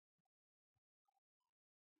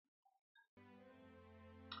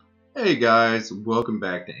Hey guys, welcome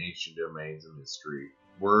back to Ancient Domains of Mystery.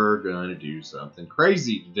 We're gonna do something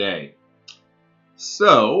crazy today.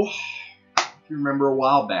 So, if you remember a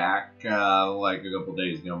while back, like a couple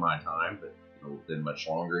days ago my time, but been much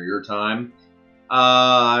longer your time,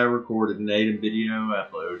 I recorded an ADOM video,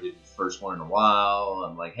 uploaded the first one in a while.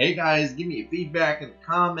 I'm like, hey guys, give me feedback in the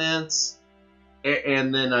comments.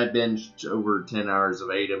 And then I binged over 10 hours of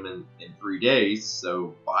ADOM in 3 days,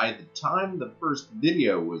 so by the time the first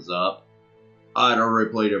video was up, I'd already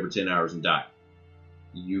played over 10 hours and died.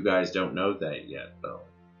 You guys don't know that yet, though.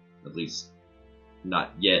 At least,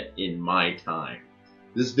 not yet in my time.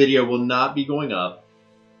 This video will not be going up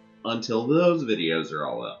until those videos are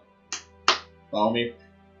all up. Follow me?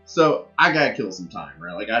 So, I gotta kill some time,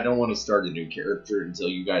 right? Like, I don't want to start a new character until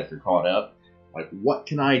you guys are caught up. Like, what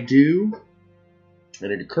can I do?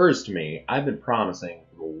 And it occurs to me, I've been promising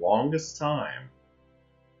for the longest time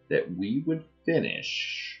that we would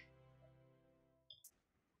finish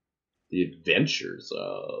the adventures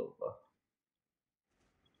of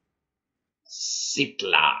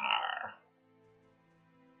Sitlar,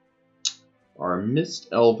 our Mist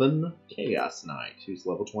Elven Chaos Knight, who's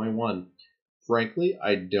level 21. Frankly,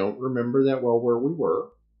 I don't remember that well where we were.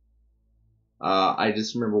 I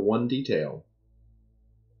just remember one detail.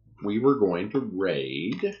 We were going to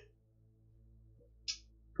raid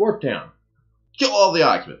Dwarf Town. Kill all the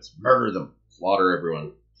occupants. Murder them. Slaughter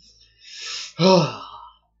everyone.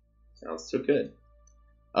 Sounds so good.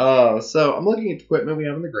 So I'm looking at the equipment we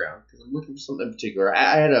have on the ground because I'm looking for something in particular.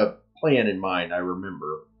 I had a plan in mind, I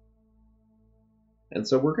remember. And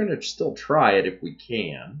so we're going to still try it if we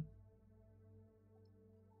can.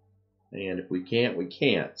 And if we can't, we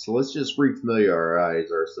can't. So let's just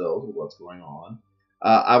refamiliarize ourselves with what's going on.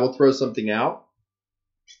 I will throw something out.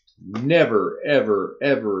 Never, ever,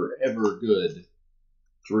 ever, ever good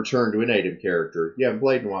to return to a native character. You haven't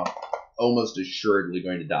played in a while. Almost assuredly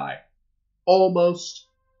going to die. Almost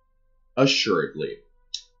assuredly.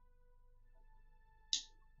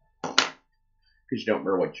 Because you don't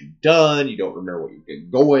remember what you've done, you don't remember what you've been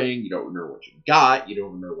going, you don't remember what you've got, you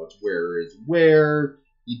don't remember what's where is where,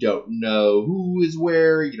 you don't know who is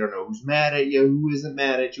where, you don't know who's mad at you, who isn't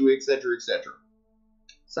mad at you, etc., etc.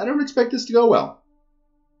 So I don't expect this to go well.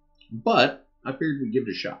 But I figured we'd give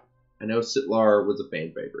it a shot. I know Sitlar was a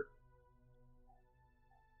fan favorite.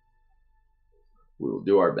 We will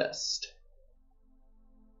do our best.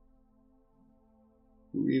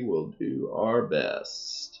 We will do our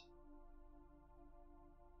best.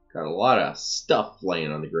 Got a lot of stuff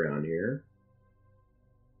laying on the ground here.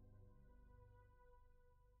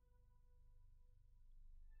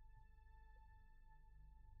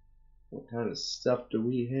 What kind of stuff do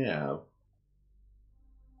we have?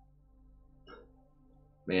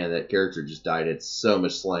 Man, that character just died. It's so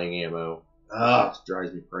much slaying ammo. It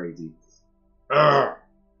drives me crazy. I'm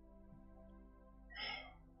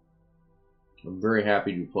very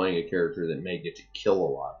happy to be playing a character that may get to kill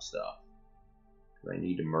a lot of stuff. I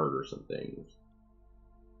need to murder some things.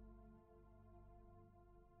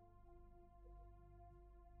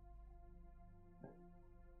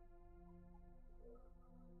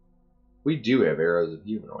 We do have arrows of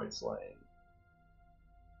humanoid slaying.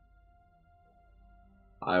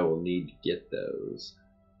 I will need to get those.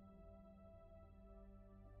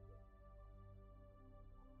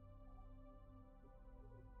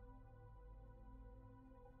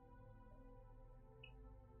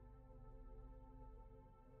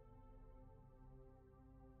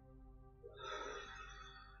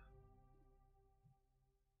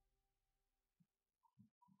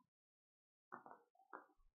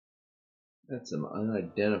 That's some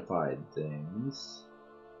unidentified things.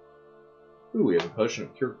 Ooh, we have a potion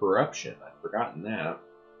of cure corruption. I'd forgotten that.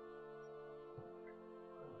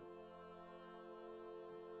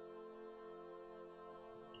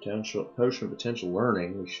 Potion of potential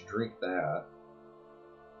learning. We should drink that.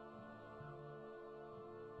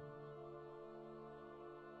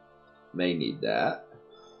 May need that.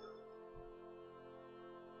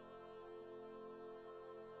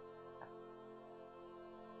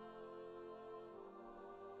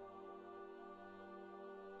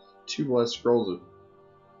 Two less scrolls of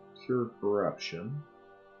cure corruption.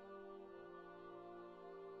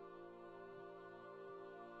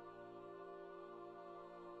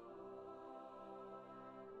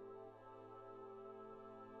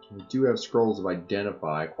 We do have scrolls of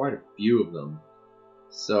identify, quite a few of them.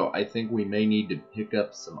 So I think we may need to pick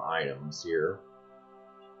up some items here.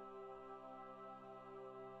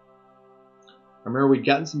 I remember we'd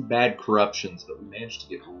gotten some bad corruptions, but we managed to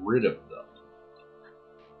get rid of them.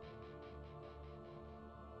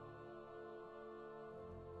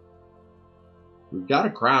 We've got a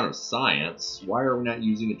Crown of Science. Why are we not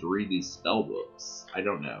using it to read these spell books? I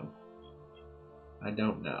don't know. I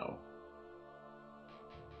don't know.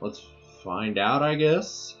 Let's find out, I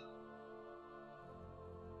guess.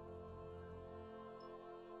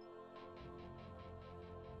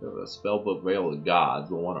 We have a spellbook Veil of the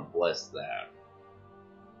Gods. We'll want to bless that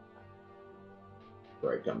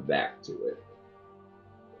before I come back to it.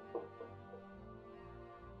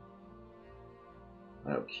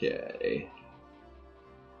 Okay.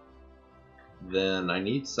 Then I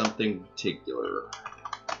need something particular.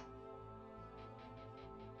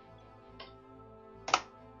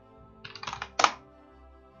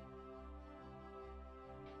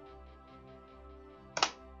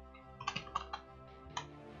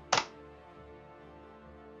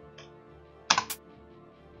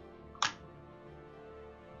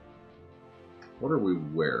 What are we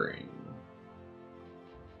wearing?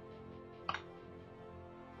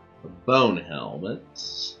 A bone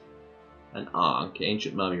helmet, an ankh,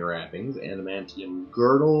 ancient mummy wrappings, adamantium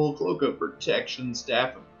girdle, cloak of protection,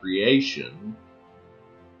 staff of creation.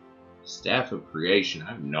 Staff of creation. I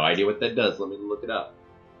have no idea what that does. Let me look it up.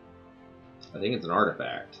 I think it's an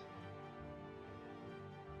artifact.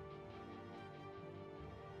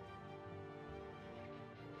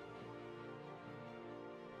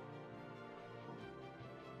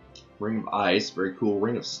 Ring of Ice, very cool.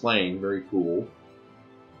 Ring of Slaying, very cool.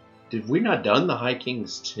 Did we not done the High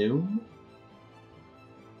King's Tomb?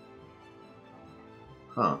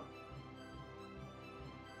 Huh.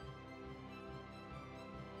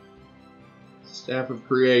 Staff of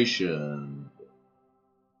Creation.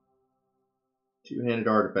 Two-handed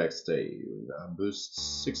artifact save.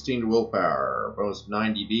 Boosts 16 to willpower. Bonus of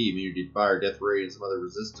 9 DB, immunity to fire, death ray, and some other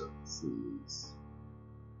resistances.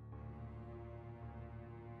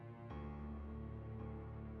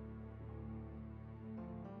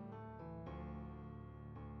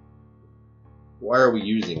 Why are we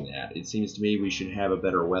using that? It seems to me we should have a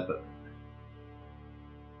better weapon.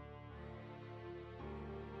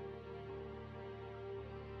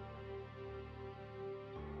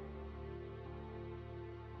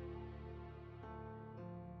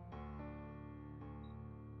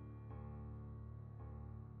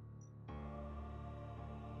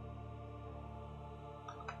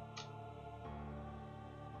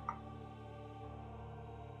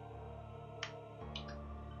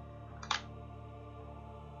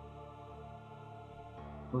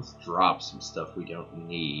 Let's drop some stuff we don't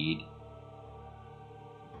need.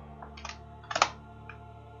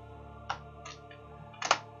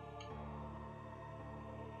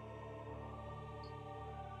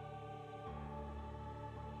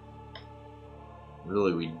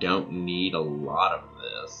 Really, we don't need a lot of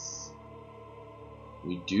this.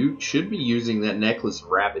 We should be using that necklace of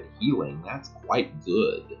rapid healing. That's quite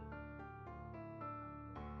good.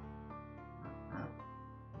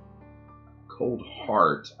 Cold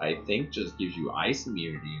Heart, I think, just gives you ice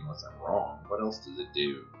immunity unless I'm wrong. What else does it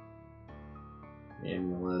do?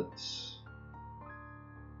 Amulet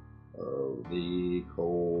of the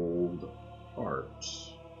Cold Heart.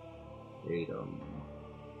 ADOM.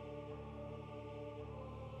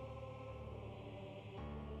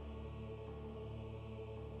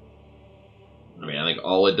 I mean, I think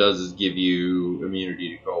all it does is give you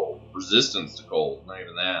immunity to cold. Resistance to cold, not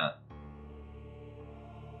even that.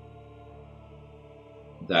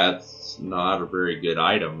 That's not a very good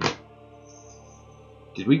item.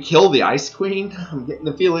 Did we kill the Ice Queen? I'm getting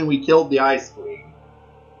the feeling we killed the Ice Queen.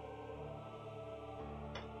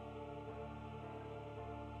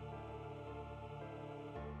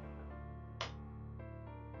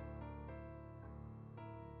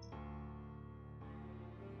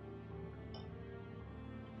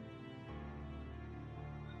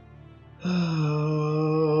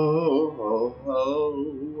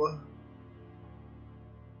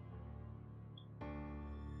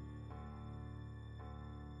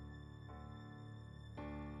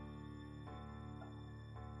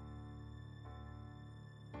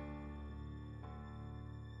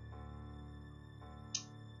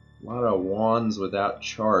 A lot of wands without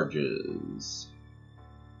charges.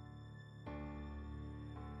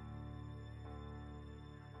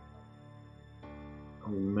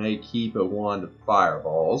 We may keep a wand of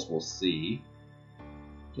fireballs. We'll see.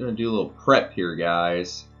 Gonna do a little prep here,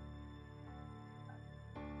 guys.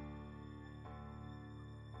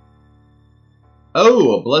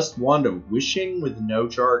 Oh, a blessed wand of wishing with no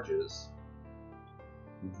charges.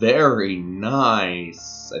 Very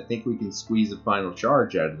nice. I think we can squeeze a final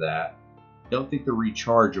charge out of that. Don't think they're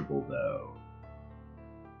rechargeable though.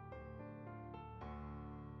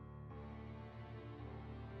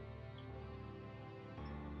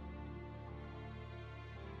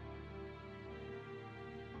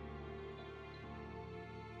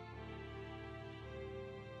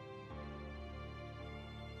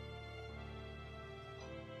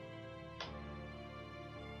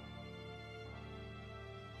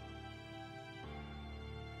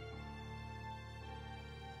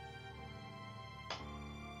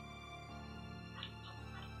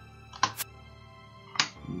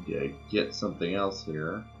 to get something else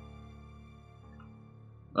here.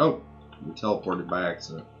 Oh, we teleported by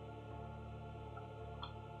accident.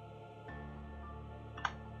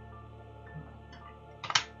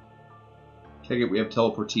 Take it, we have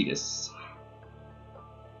teleportitis.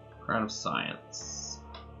 Crown of Science.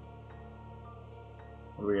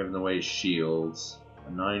 What do we have in the way of shields?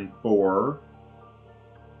 A 9-4.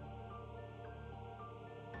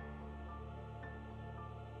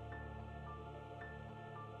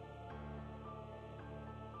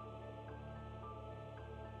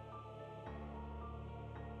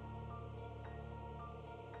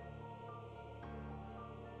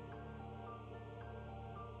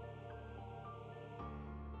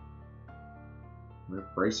 We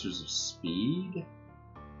have bracers of speed?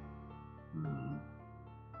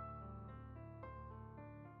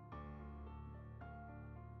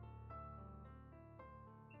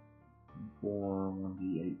 4,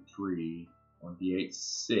 1d8, 3, 1d8,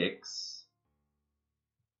 6.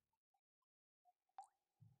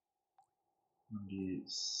 1d8,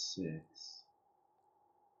 6.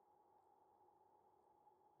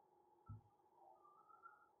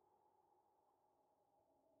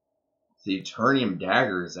 The Eternium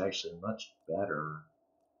Dagger is actually much better.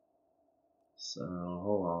 So,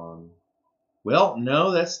 hold on. Well,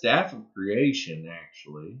 no, that's Staff of Creation,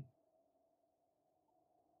 actually.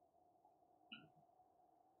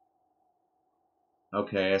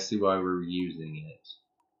 Okay, I see why we're using it.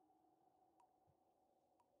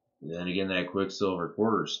 And then again, that Quicksilver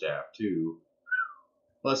Quarterstaff, too.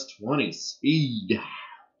 Plus 20 speed.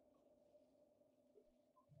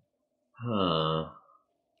 Huh.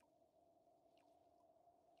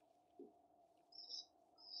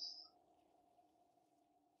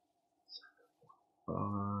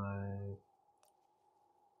 Five.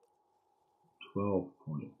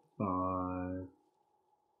 12.5.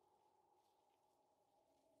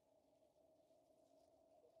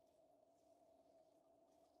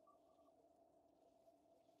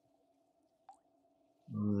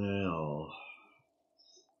 Well,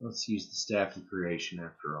 let's use the Staff of Creation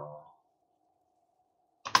after all.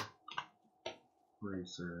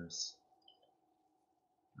 Bracers.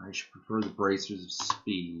 I should prefer the Bracers of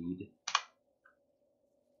Speed.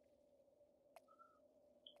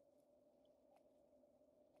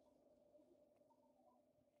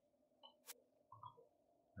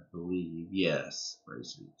 I believe, yes.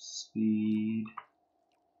 Bracers of Speed.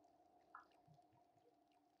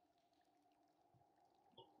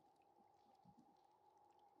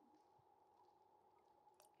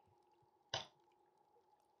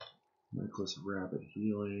 Necklace of Rapid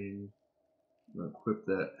Healing. I'm going to equip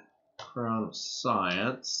that Crown of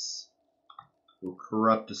Science. Will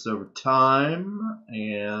corrupt us over time,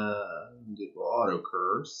 and it will auto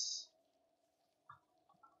curse.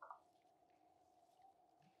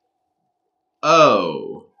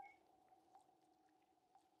 Oh!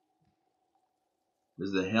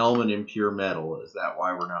 Is the helmet impure metal? Is that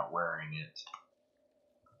why we're not wearing it?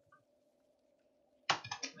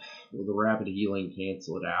 Will the rapid healing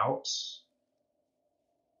cancel it out?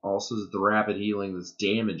 Also, is it the rapid healing that's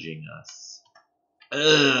damaging us?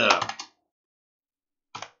 Ugh!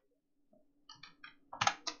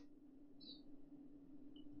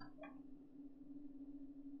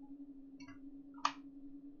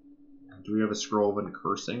 Do we have a scroll of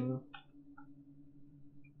uncursing?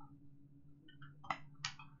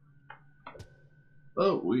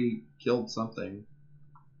 Oh, we killed something.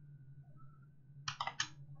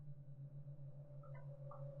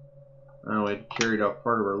 Oh, we carried off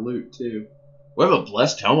part of our loot, too. We have a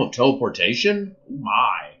blessed helm of teleportation? Oh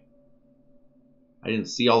my. I didn't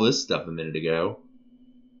see all this stuff a minute ago.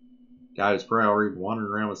 Guy was probably already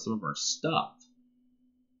wandering around with some of our stuff.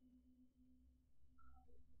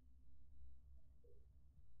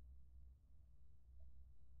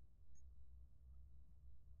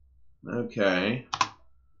 Okay.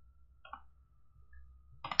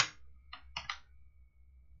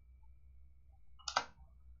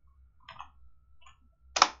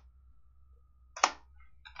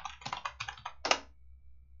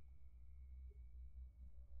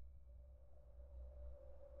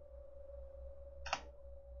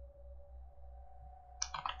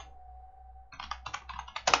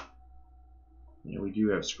 Yeah, we do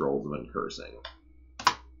have scrolls of uncursing.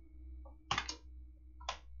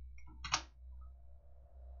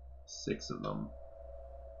 Six of them.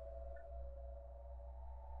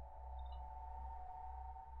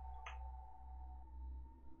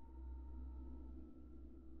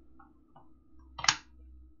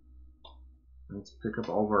 Let's pick up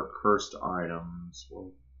all of our cursed items.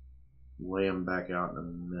 We'll lay them back out in a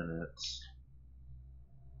minute.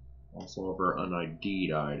 Also have our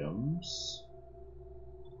un-ID'd items.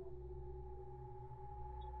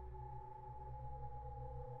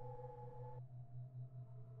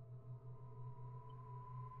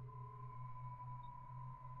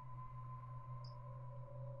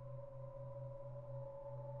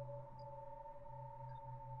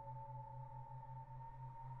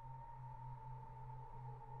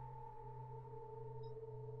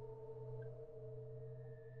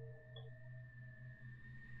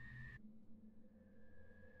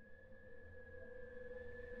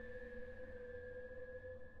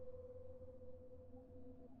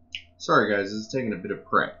 Sorry guys, this is taking a bit of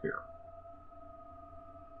prep here.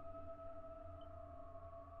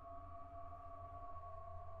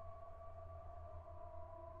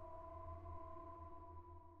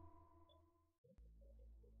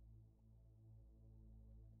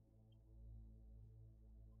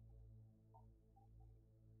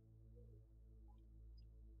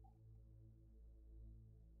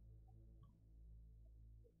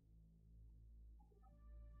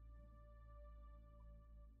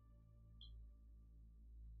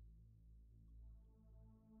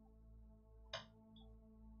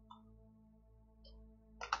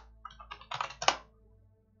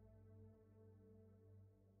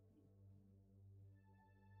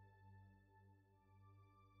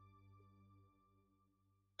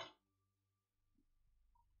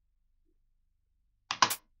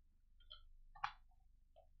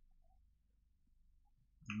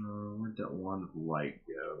 Where'd that one light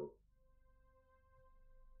go?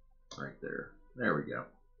 Right there. There we go.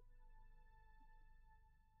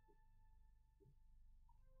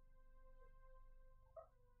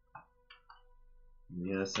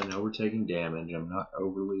 Yes, I know we're taking damage. I'm not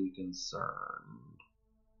overly concerned.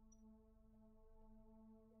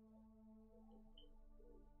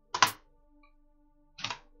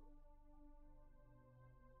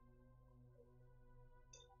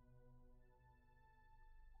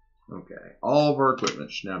 Okay, all of our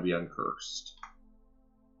equipment should now be uncursed.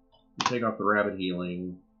 We take off the rapid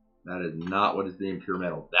healing. That is not what is the impure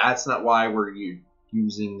metal. That's not why we're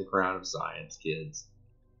using the Crown of Science, kids.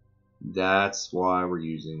 That's why we're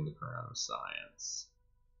using the Crown of Science.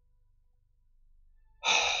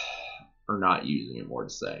 Or not using it, more to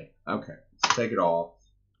say. Okay, let's take it off.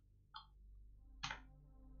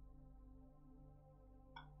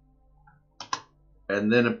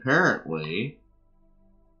 And then apparently,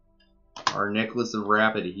 our necklace of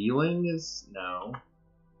rapid healing is no.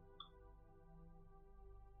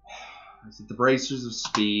 Is it the bracers of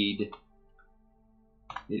speed?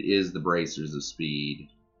 It is the bracers of speed.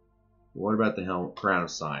 What about the Crown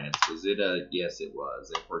of Science? Was it a... Yes, it was.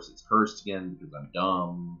 And of course, it's cursed again because I'm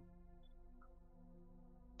dumb.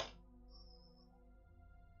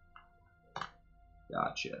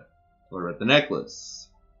 Gotcha. What about the necklace?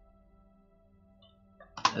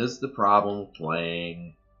 That's the problem with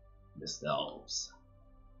playing Mist Elves.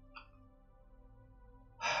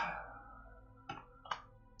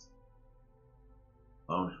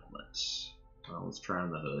 Bone helmet. Well, let's try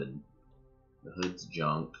on the hood. The hood's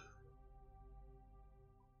junk.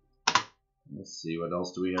 Let's see, what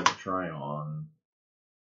else do we have to try on?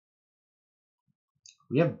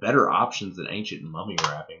 We have better options than ancient mummy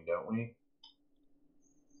wrapping, don't we?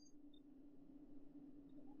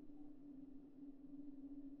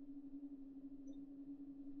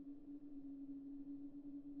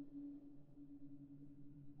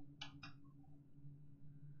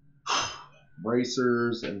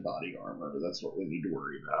 Bracers and body armor, that's what we need to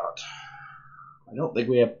worry about. I don't think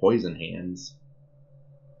we have poison hands.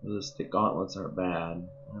 Those thick gauntlets aren't bad.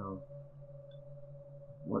 No.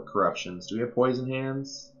 What corruptions? Do we have poison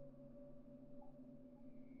hands?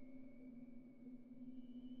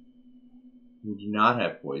 We do not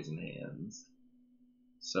have poison hands.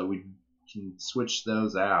 So we can switch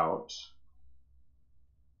those out.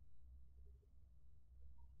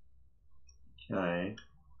 Okay.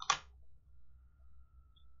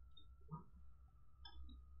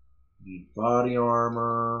 Need body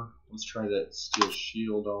armor. Let's try that steel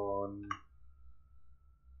shield on.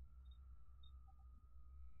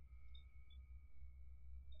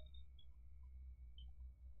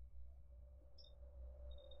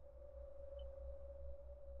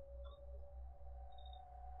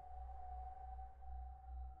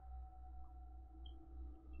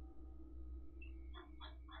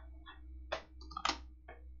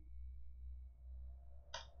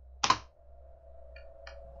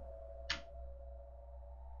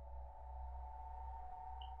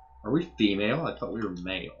 Are we female? I thought we were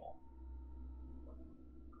male.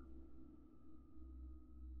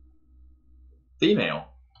 Female.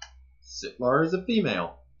 Sitlar is a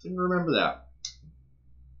female. Didn't remember that.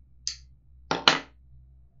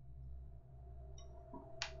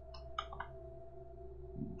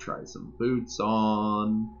 Try some boots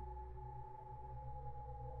on.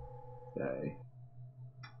 Okay.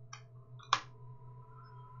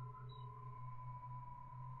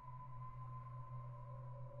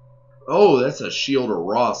 Oh, that's a shield of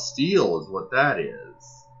raw steel is what that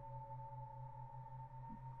is.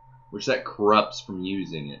 Which that corrupts from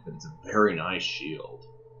using it, but it's a very nice shield.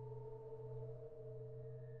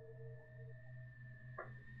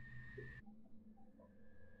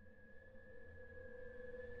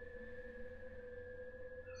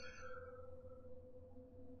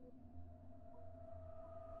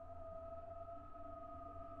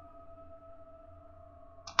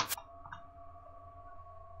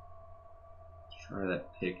 Try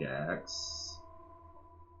that pickaxe.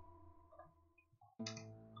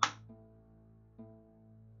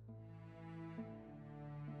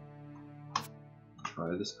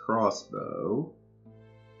 Try this crossbow.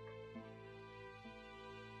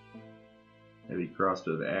 Heavy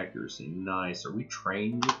crossbow of accuracy. Nice. Are we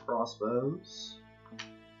trained with crossbows?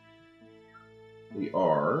 We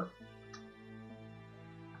are.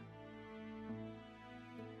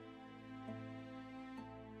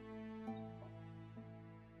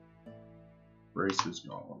 Bracers,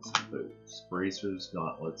 gauntlets, and boots. Bracers,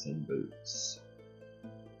 gauntlets, and boots.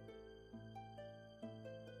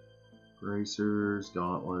 Bracers,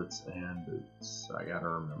 gauntlets, and boots. I gotta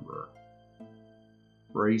remember.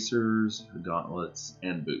 Bracers, gauntlets,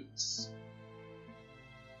 and boots.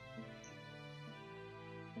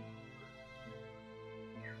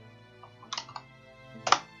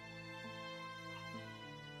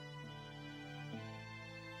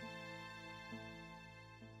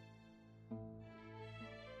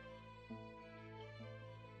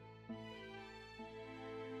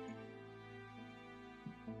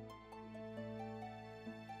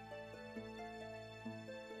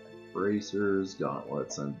 Bracers,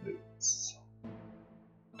 gauntlets, and boots.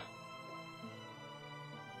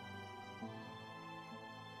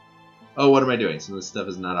 Oh, what am I doing? Some of this stuff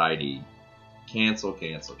is not ID. Cancel,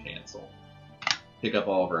 cancel, cancel. Pick up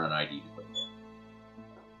all of our un-ID equipment.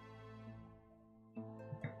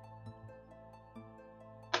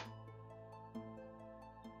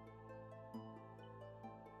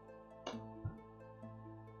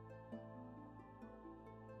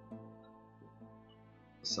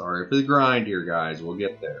 Sorry for the grind here, guys. We'll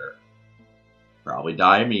get there. Probably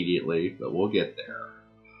die immediately, but we'll get there.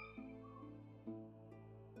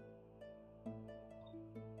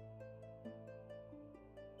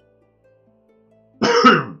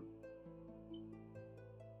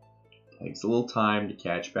 Takes a little time to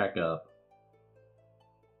catch back up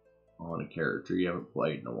on a character you haven't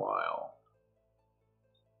played in a while.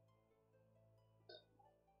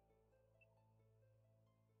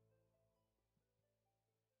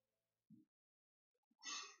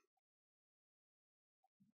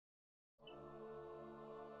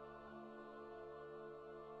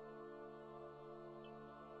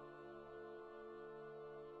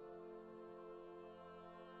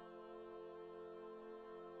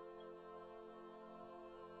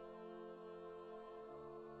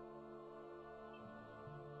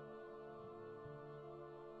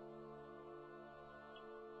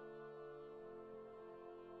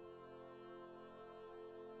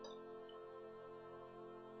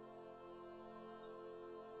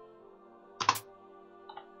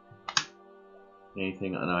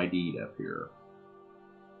 Anything un-ID'd up here?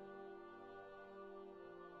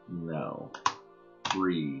 No.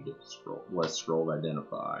 Read. Scroll. Let's scroll to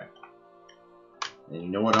identify. And you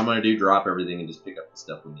know what I'm going to do? Drop everything and just pick up the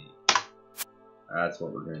stuff we need. That's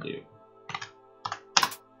what we're going to do.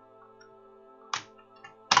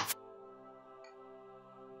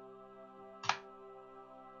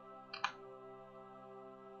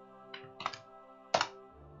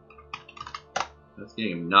 It's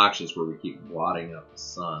getting obnoxious where we keep blotting up the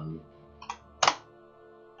sun.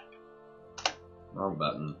 Wrong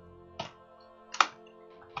button.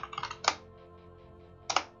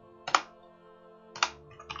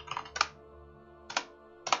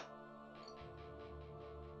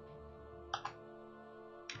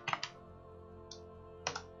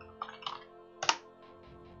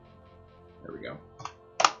 There we go.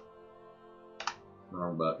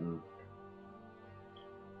 Wrong button.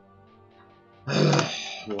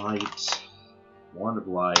 Light. Wand of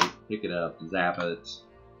light. Pick it up. Zap it.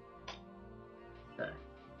 Okay.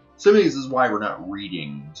 Assuming this is why we're not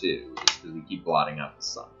reading, too. Just because we keep blotting out the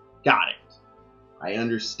sun. Got it. I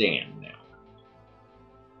understand now.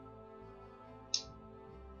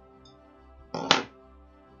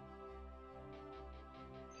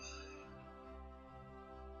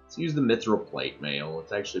 Let's use the mithril plate mail.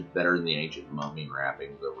 It's actually better than the ancient mummy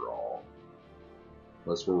wrappings overall.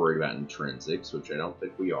 Unless we're worried about intrinsics, which I don't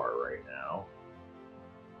think we are right now.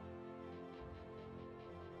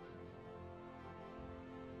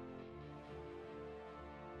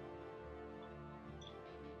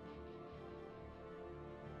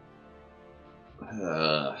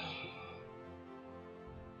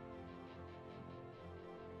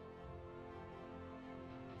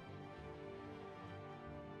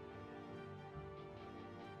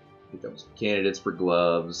 Pick up some candidates for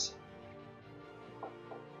gloves.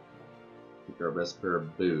 Pick our best pair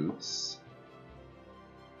of boots.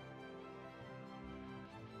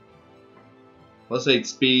 +8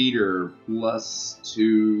 speed or +2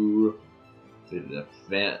 to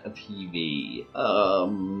defend PV.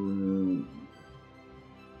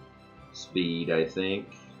 Speed, I think.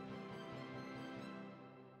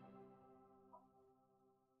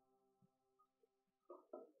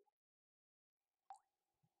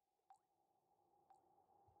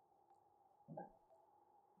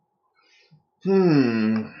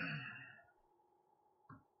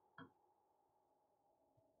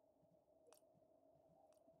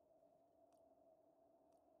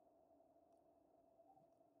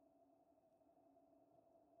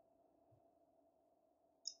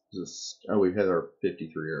 Oh, we've had our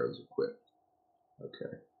 53 arrows equipped.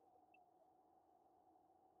 Okay.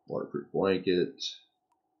 Waterproof blanket.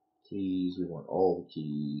 Keys. We want all the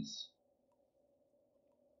keys.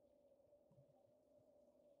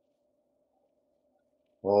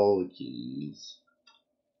 All the keys.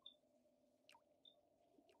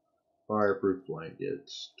 Fireproof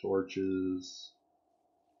blankets. Torches.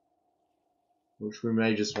 Which we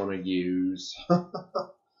may just want to use.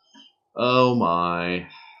 Oh my.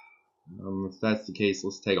 If that's the case,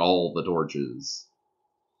 let's take all the torches.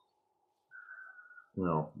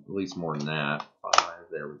 No, at least more than that. 5,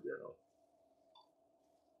 there we go.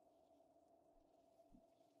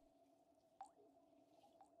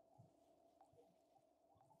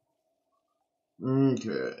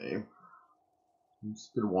 Okay.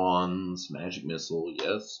 Good wands, magic missile,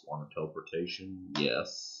 yes. Wand of teleportation,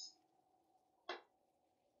 yes.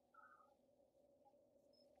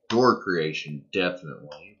 Door creation,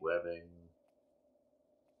 definitely. Webbing.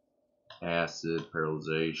 Acid,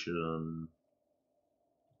 paralyzation.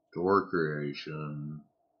 Door creation.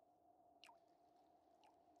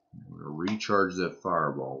 I'm going to recharge that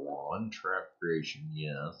fireball wand. Trap creation,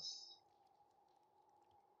 yes.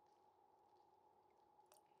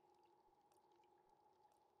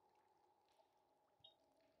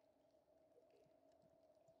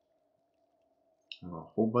 A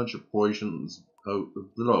whole bunch of poisons.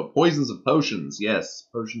 Poisons of potions, yes.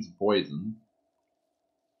 Potions of poison.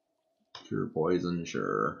 Cure poison,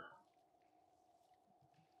 sure.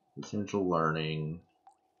 Potential learning.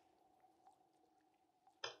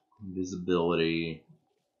 Invisibility.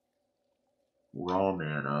 Raw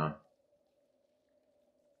mana.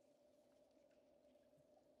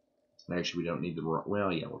 Actually, we don't need the raw.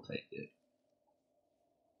 Well, yeah, we'll take it.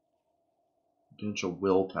 Potential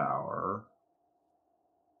willpower.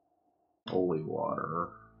 Holy water.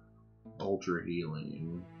 Ultra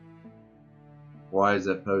healing. Why is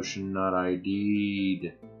that potion not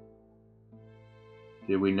ID'd?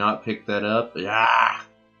 Did we not pick that up? Ah!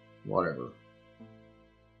 Whatever.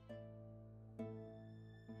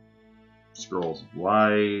 Scrolls of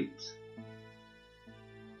light.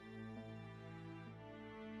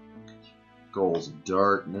 Scrolls of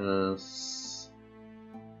darkness.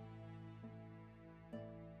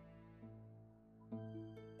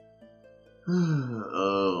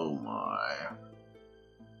 Oh my.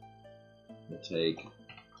 We'll take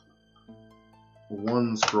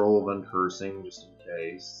one scroll of uncursing just in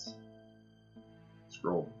case.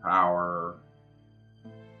 Scroll of power.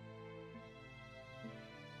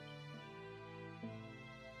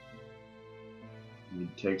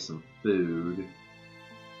 Need to take some food.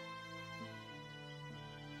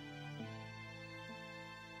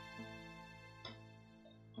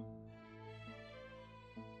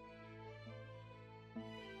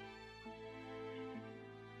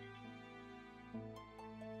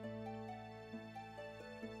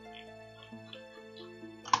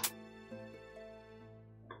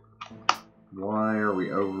 Why are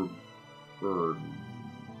we overburdened?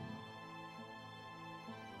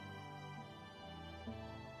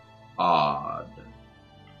 Odd.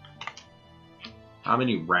 How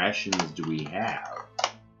many rations do we have?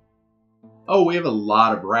 Oh, we have a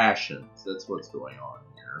lot of rations. That's what's going on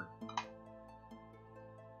here.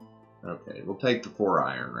 Okay, we'll take the 4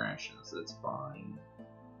 iron rations. That's fine.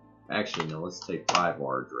 Actually, no, let's take 5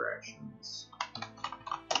 large rations.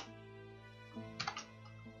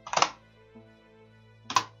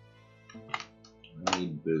 I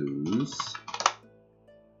need booze.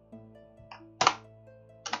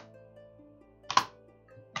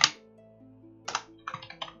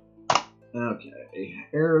 Okay,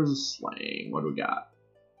 arrows of slaying. What do we got?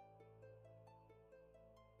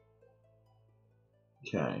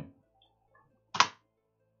 Okay.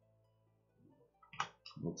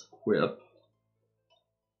 Let's equip.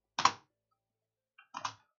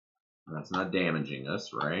 That's not damaging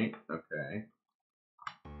us, right? Okay.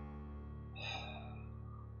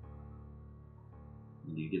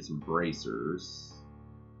 Need to get some bracers.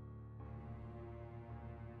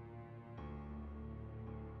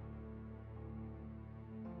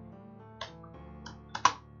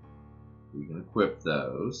 We can equip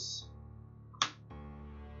those.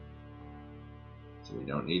 So we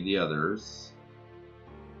don't need the others.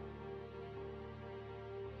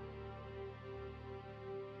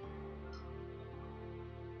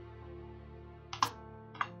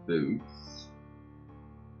 Boots.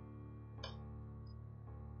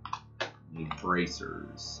 Need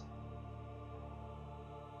bracers.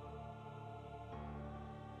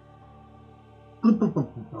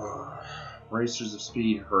 Bracers of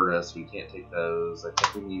speed hurt us. We can't take those. I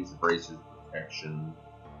think we can use the bracers of protection.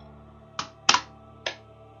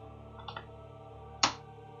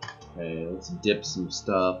 Okay, let's dip some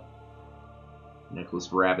stuff.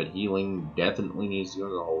 Necklace Rapid Healing definitely needs to go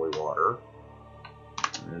to the holy water.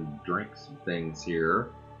 And drink some things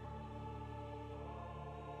here.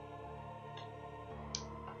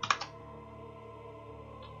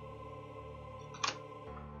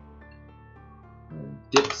 And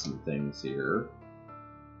dip some things here.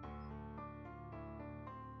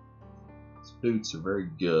 These boots are very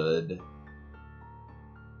good.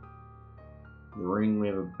 The ring, we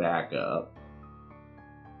have a backup.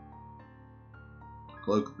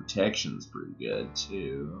 Cloak of Protection is pretty good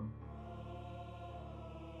too.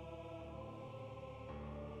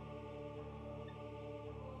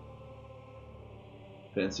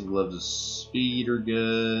 Fencing gloves of speed are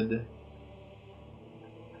good.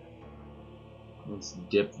 Let's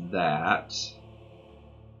dip that.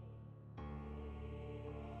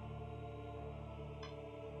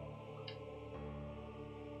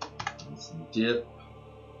 Let's dip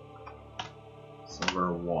some of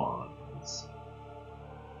our wands.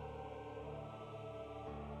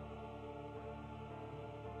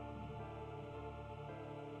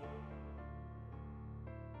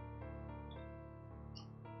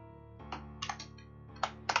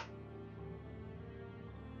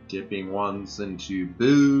 Dipping wands into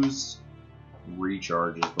booze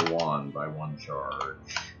recharges the wand by 1 charge.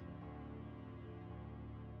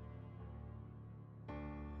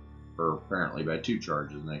 Or apparently by 2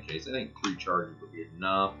 charges in that case. I think 3 charges would be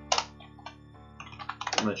enough.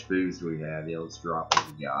 How much booze do we have? Yeah, let's drop what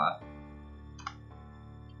we got.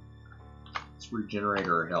 Let's regenerate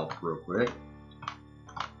our health real quick.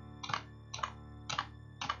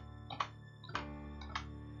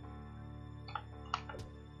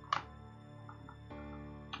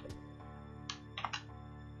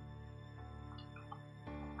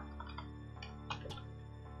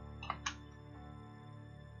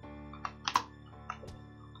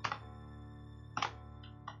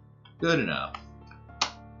 Good enough.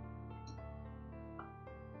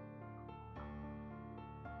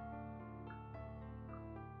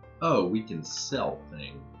 Oh, we can sell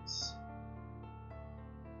things.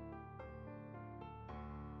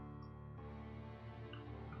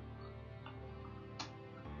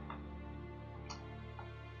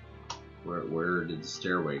 Where did the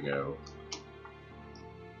stairway go?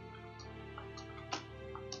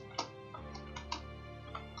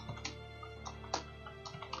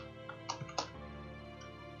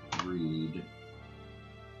 Read.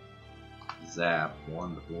 Zap.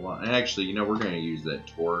 Wonderful. Actually, you know, we're going to use that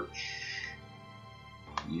torch.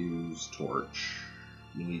 Use torch.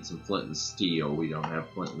 You need some flint and steel. We don't have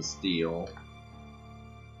flint and steel.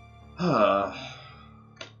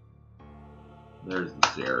 There's the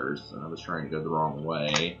stairs. I was trying to go the wrong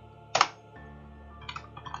way.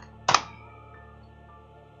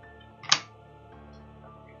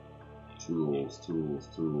 Tools, tools,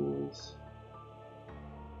 tools.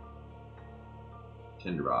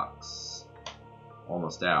 Tinderbox.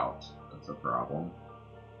 Almost out. That's a problem.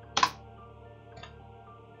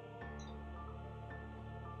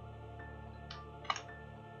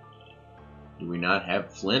 Do we not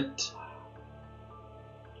have flint?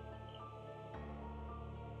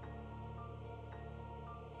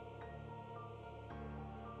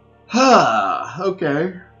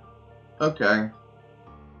 Okay. Okay.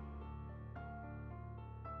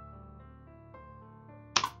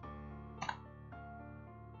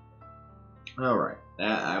 Alright.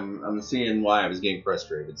 I'm seeing why I was getting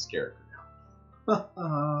frustrated with this character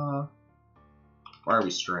now. Why are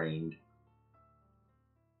we strained?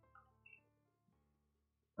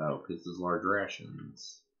 Oh, because there's large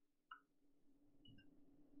rations.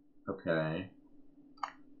 Okay.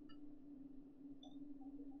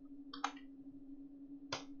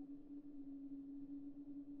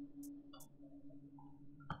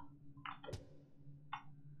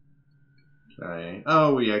 Okay.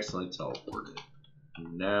 Oh, we accidentally teleported.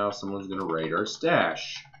 Now someone's gonna raid our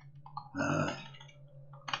stash.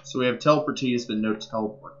 So we have teleportation, but no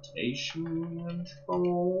teleportation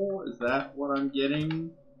control? Is that what I'm getting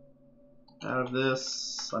out of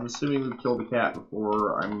this? I'm assuming we've killed a cat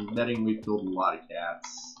before. I'm betting we've killed a lot of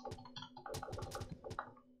cats.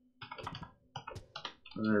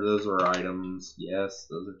 Those are items. Yes,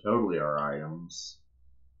 those are totally our items.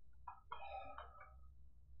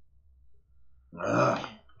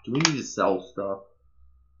 Do we need to sell stuff?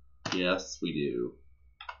 Yes, we do.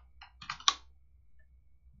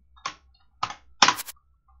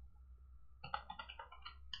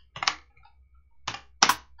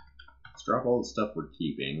 Let's drop all the stuff we're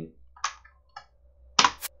keeping.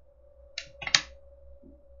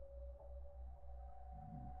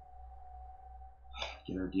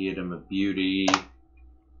 Get our diadem of beauty.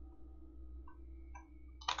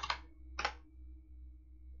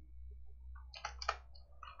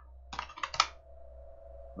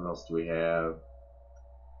 What else do we have?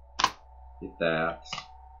 Get that.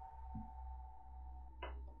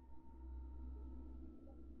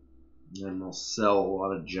 And then we'll sell a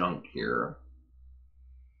lot of junk here.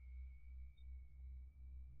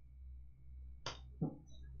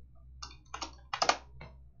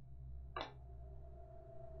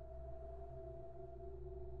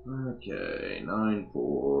 Okay,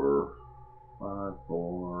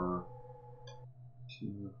 9454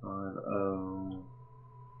 250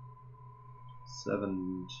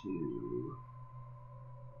 72.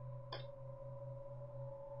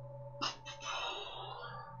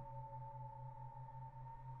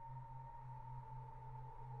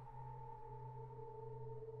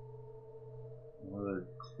 Leather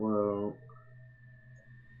cloak.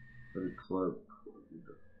 Leather cloak.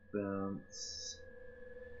 Defense.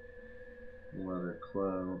 Leather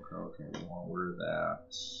cloak. Okay, we'll order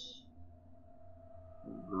that.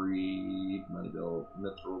 Greed. Money belt.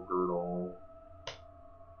 Mithril girdle.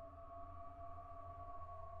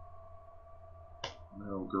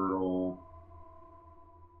 Metal girdle.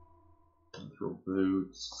 Mithril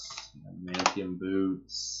boots. Adamantium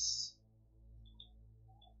boots.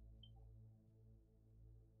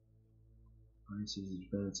 Increases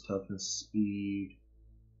defense, toughness, speed.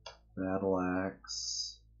 Battle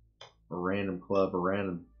axe. A random club, a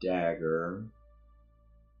random dagger.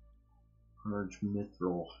 Large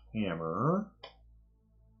mithril hammer.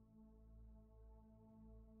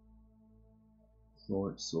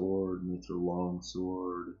 Short sword, mithril long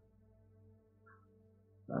sword.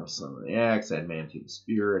 Battle summon the axe, adamantium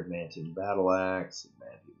spear, adamantium battle axe,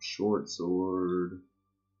 adamantium short sword.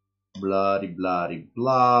 Bloody bloody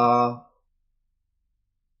blah.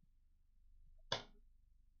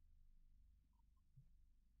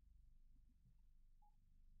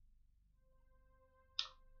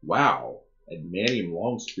 Wow, adamantium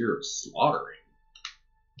long spear of slaughtering.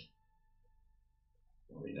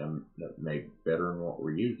 I mean, that may be better than what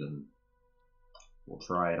we're using. We'll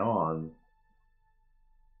try it on.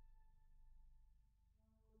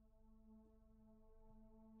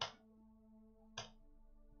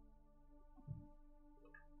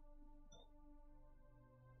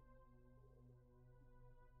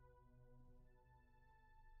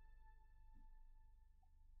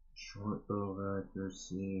 Short bow of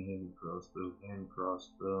accuracy, heavy crossbow, hand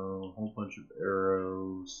crossbow, a whole bunch of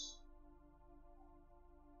arrows.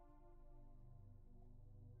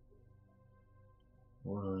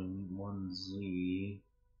 One Z.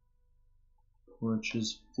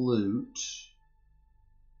 Torches, flute.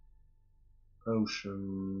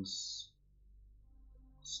 Potions.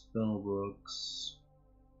 Spellbooks.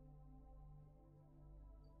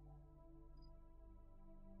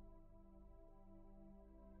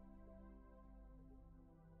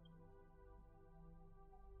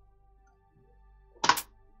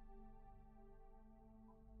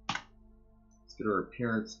 Let's get our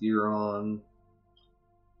appearance gear on.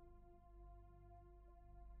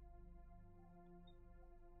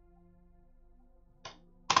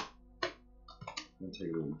 Gonna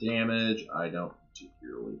take a little damage. I don't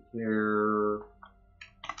particularly care.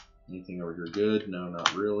 Anything over here good? No,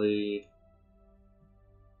 not really.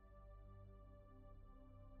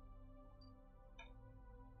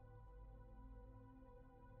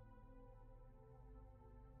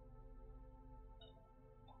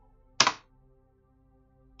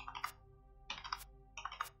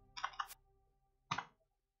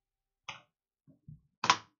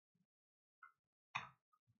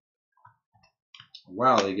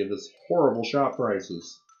 Wow, they give us horrible shop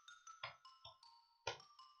prices.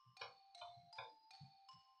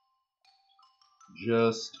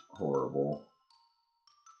 Just horrible.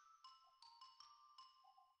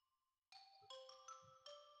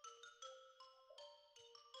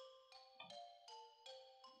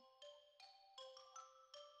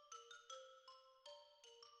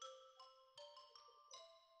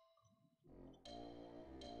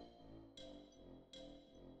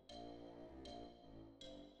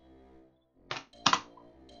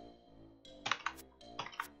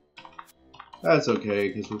 That's okay,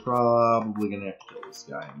 because we're probably going to have to kill this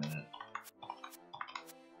guy in a minute.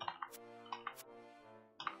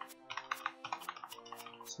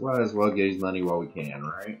 So might as well get his money while we can,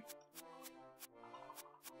 right?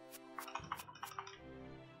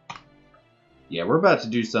 Yeah, we're about to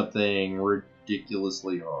do something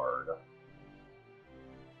ridiculously hard.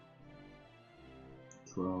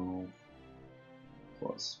 12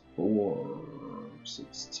 plus 4,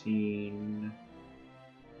 16,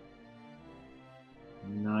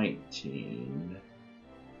 19.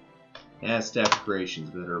 Yeah, staff creation's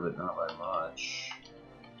better, but not by much.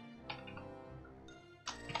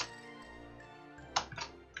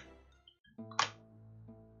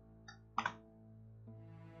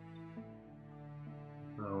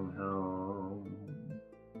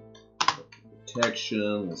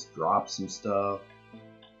 Protection, let's drop some stuff.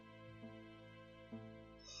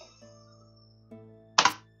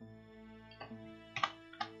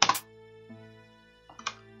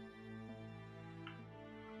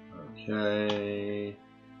 Okay.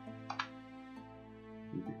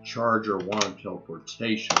 We could charge our one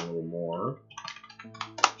teleportation a little more,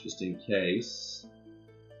 just in case.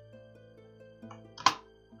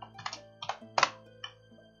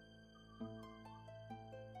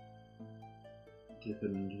 Dip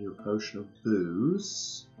into your potion of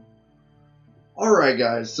booze. Alright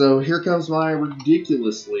guys, so here comes my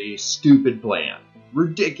ridiculously stupid plan.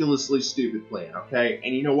 Ridiculously stupid plan, okay?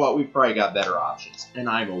 And you know what? We've probably got better options, and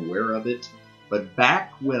I'm aware of it. But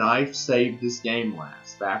back when I saved this game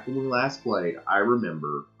last, back when we last played, I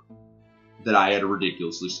remember that I had a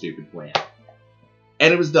ridiculously stupid plan.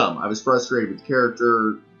 And it was dumb. I was frustrated with the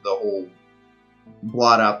character, the whole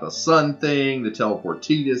blot out the sun thing, the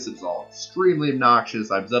teleportitis, it was all extremely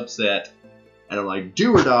obnoxious, I was upset, and I'm like,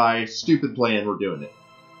 do or die, stupid plan, we're doing it.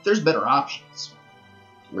 There's better options.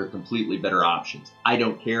 We're completely better options. I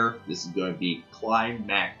don't care, this is going to be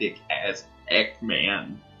climactic as heck,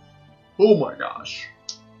 man. Oh my gosh.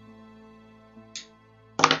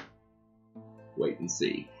 Wait and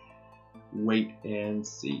see. Wait and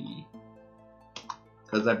see.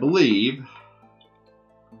 Because I believe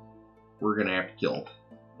we're going to have to kill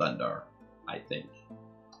Thundar, I think.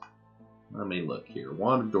 Let me look here.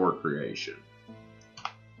 Wand of Door Creation.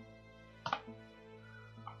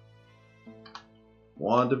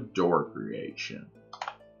 Wand of Door Creation.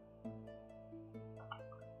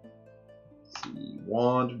 Let's see.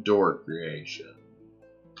 Wand of Door Creation.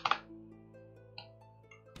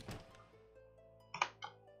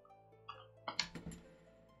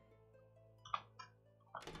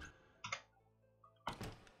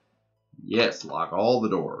 Yes, lock all the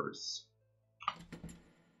doors.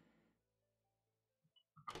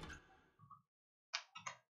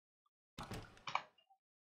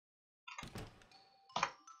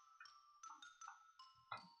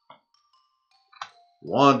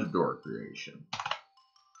 Wand of Door Creation.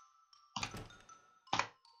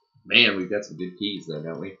 Man, we've got some good keys there,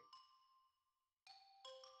 don't we?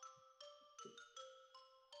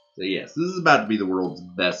 So yes, this is about to be the world's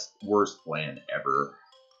worst plan ever.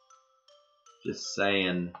 Just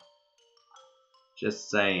saying. Just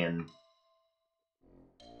saying.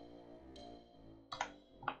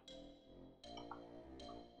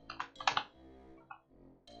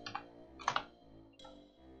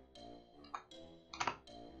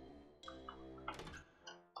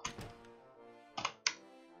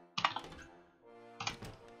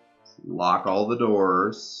 Lock all the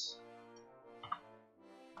doors.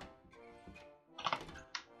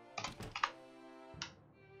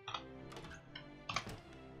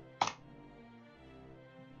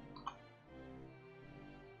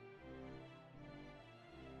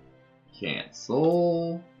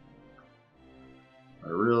 Cancel. I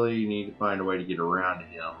really need to find a way to get around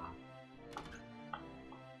him.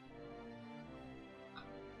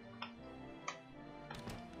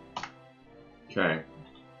 Okay.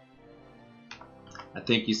 I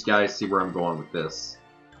think you guys see where I'm going with this.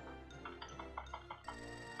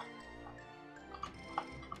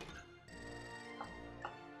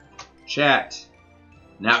 Chat.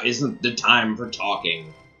 Now isn't the time for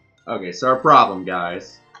talking. Okay, so our problem,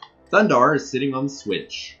 guys, Thundar is sitting on the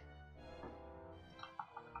switch.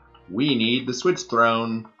 We need the switch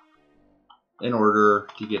thrown in order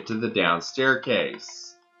to get to the down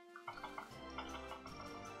staircase.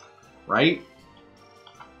 Right?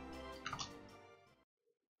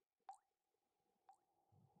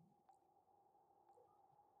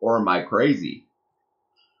 Or am I crazy?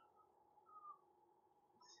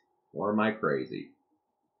 Or am I crazy?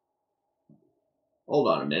 Hold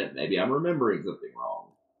on a minute, maybe I'm remembering something wrong.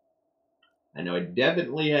 I know I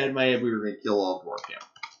definitely had in my head we were going to kill all Dwarftown.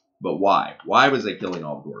 But why? Why was I killing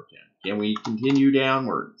all Dwarftown? Can we continue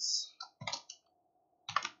downwards?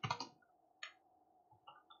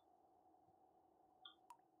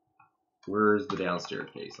 Where's the downstairs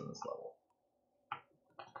case on this level?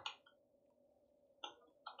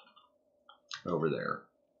 Over there.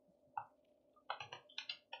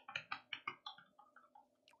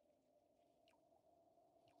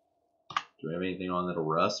 Do we have anything on that'll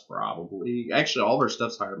rust? Probably. Actually, all of our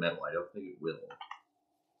stuff's higher metal. I don't think it will.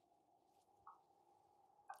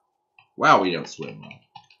 Wow, we don't swim well.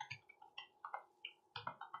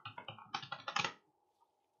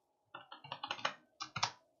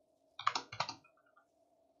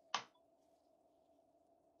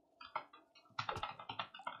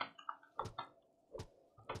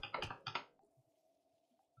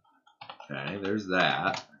 Okay, there's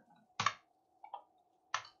that.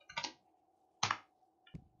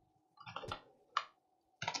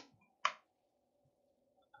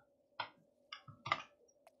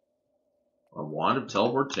 A wand of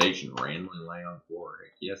teleportation randomly laying on the floor.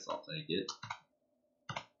 Heck yes, I'll take it.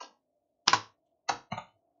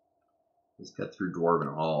 Let's cut through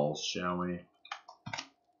Dwarven halls, shall we?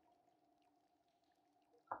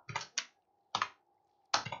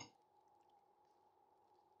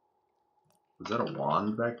 Was that a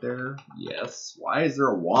wand back there? Yes. Why is there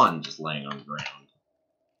a wand just laying on the ground?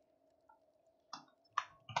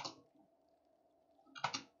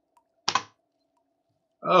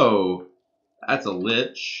 Oh, that's a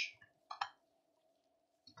lich.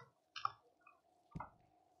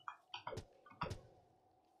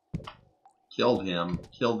 Killed him.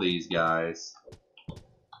 Kill these guys.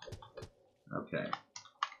 Okay.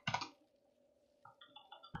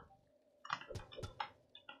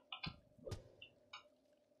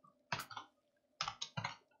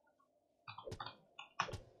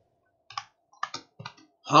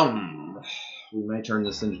 We may turn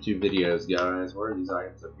this into 2 videos, guys. Where are these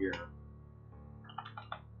items up here?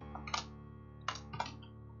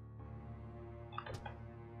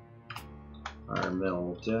 Iron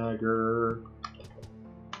metal dagger.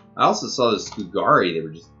 I also saw the Skugari. They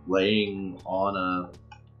were just laying on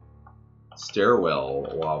a stairwell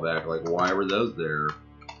a while back. Like, why were those there?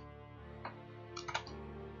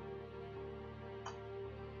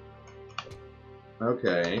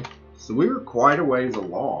 Okay. So we were quite a ways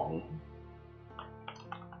along.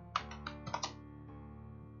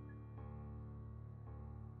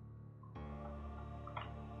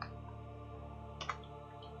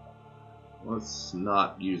 Let's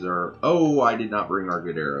not use our... Oh, I did not bring our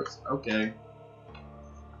good arrows. Okay.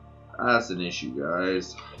 That's an issue,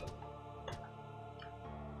 guys.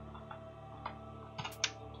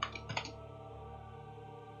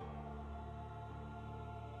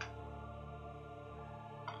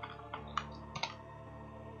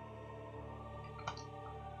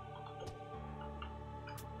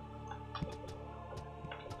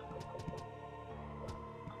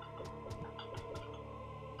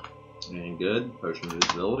 Anything good? Potion of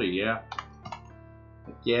invisibility, yeah.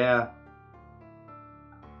 Heck yeah.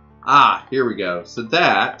 Ah, here we go. So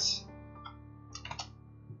that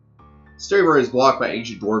stairway is blocked by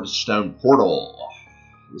ancient dwarven stone portal.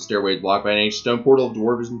 The stairway is blocked by an ancient stone portal of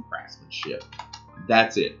dwarven craftsmanship.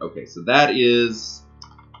 That's it. Okay, so that is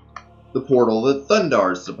the portal that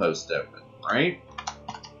Thundar is supposed to open, right?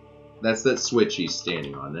 That's that switch he's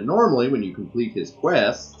standing on. And normally, when you complete his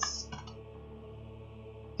quests,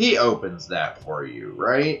 he opens that for you,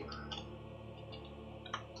 right?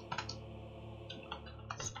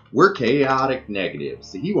 We're chaotic negative,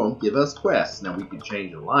 so he won't give us quests. Now, we can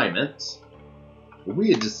change alignment, but we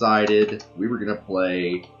had decided we were going to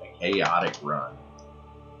play a chaotic run.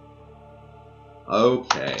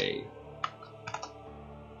 Okay.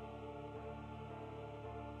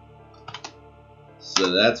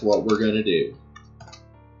 So that's what we're going to do.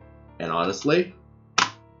 And honestly,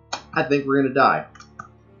 I think we're going to die.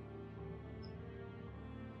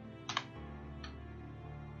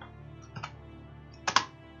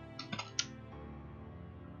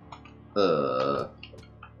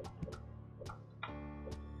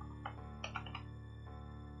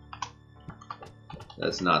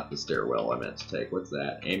 That's not the stairwell I meant to take. What's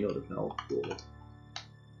that? Amulet of health. Cool.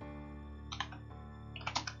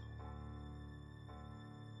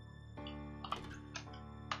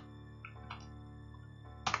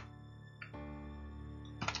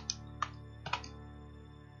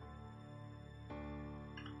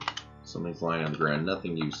 Something's lying on the ground.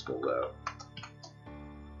 Nothing useful, though.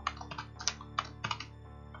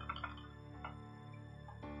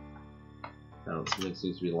 Oh, something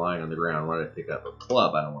seems to be lying on the ground. Why did I pick up a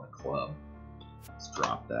club? I don't want a club. Let's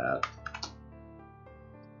drop that.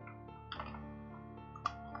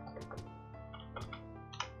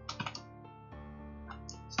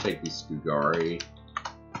 Let's take these Skugari.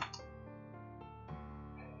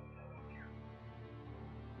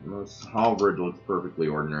 This halberd looks perfectly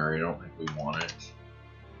ordinary. I don't think we want it.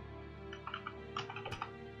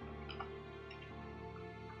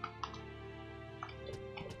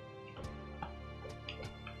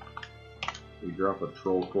 We drop a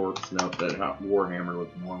troll corpse. Nope, that warhammer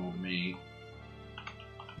looks normal to me.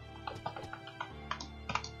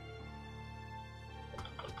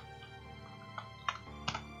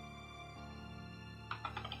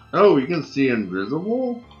 Oh, you can see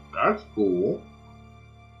invisible? That's cool.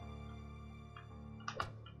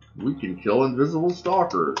 We can kill invisible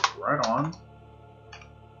stalkers. Right on.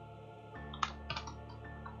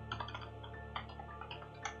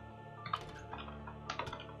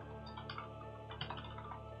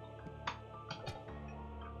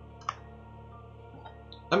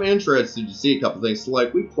 I'm interested to see a couple things. So,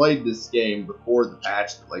 like, we played this game before the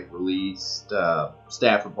patch that, like, released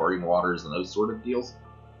Staff of Parting Waters and those sort of deals.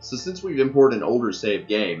 So since we've imported an older save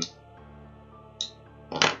game,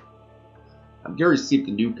 I'm curious to see if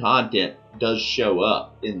the new content does show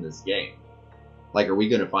up in this game. Like, are we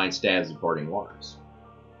going to find Staves of Parting Waters?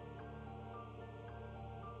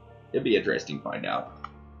 It'd be interesting to find out.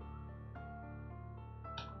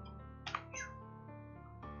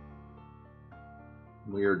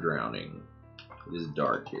 We are drowning. It is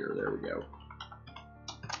dark here. There we go.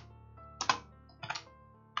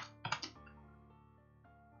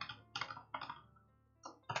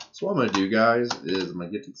 So what I'm going to do, guys, is I'm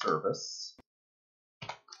going to get to the surface.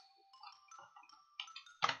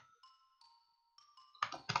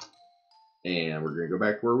 And we're going to go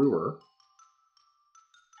back to where we were.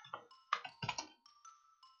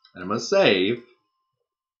 And I'm going to save.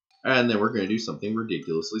 And then we're going to do something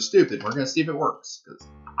ridiculously stupid. We're going to see if it works. Because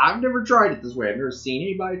I've never tried it this way. I've never seen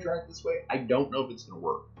anybody try it this way. I don't know if it's going to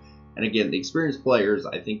work. And again, the experienced players,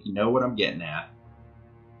 I think you know what I'm getting at.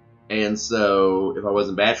 And so, if I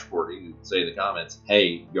wasn't batch reporting, you'd say in the comments,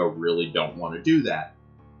 hey, you really don't want to do that.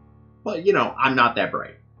 But, you know, I'm not that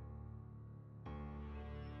bright.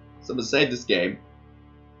 So I'm going to save this game.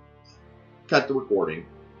 Cut the recording.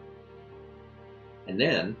 And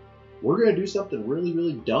then we're going to do something really,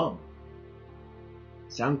 really dumb.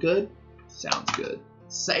 Sound good? Sounds good.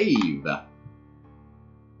 Save.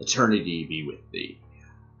 Eternity be with thee.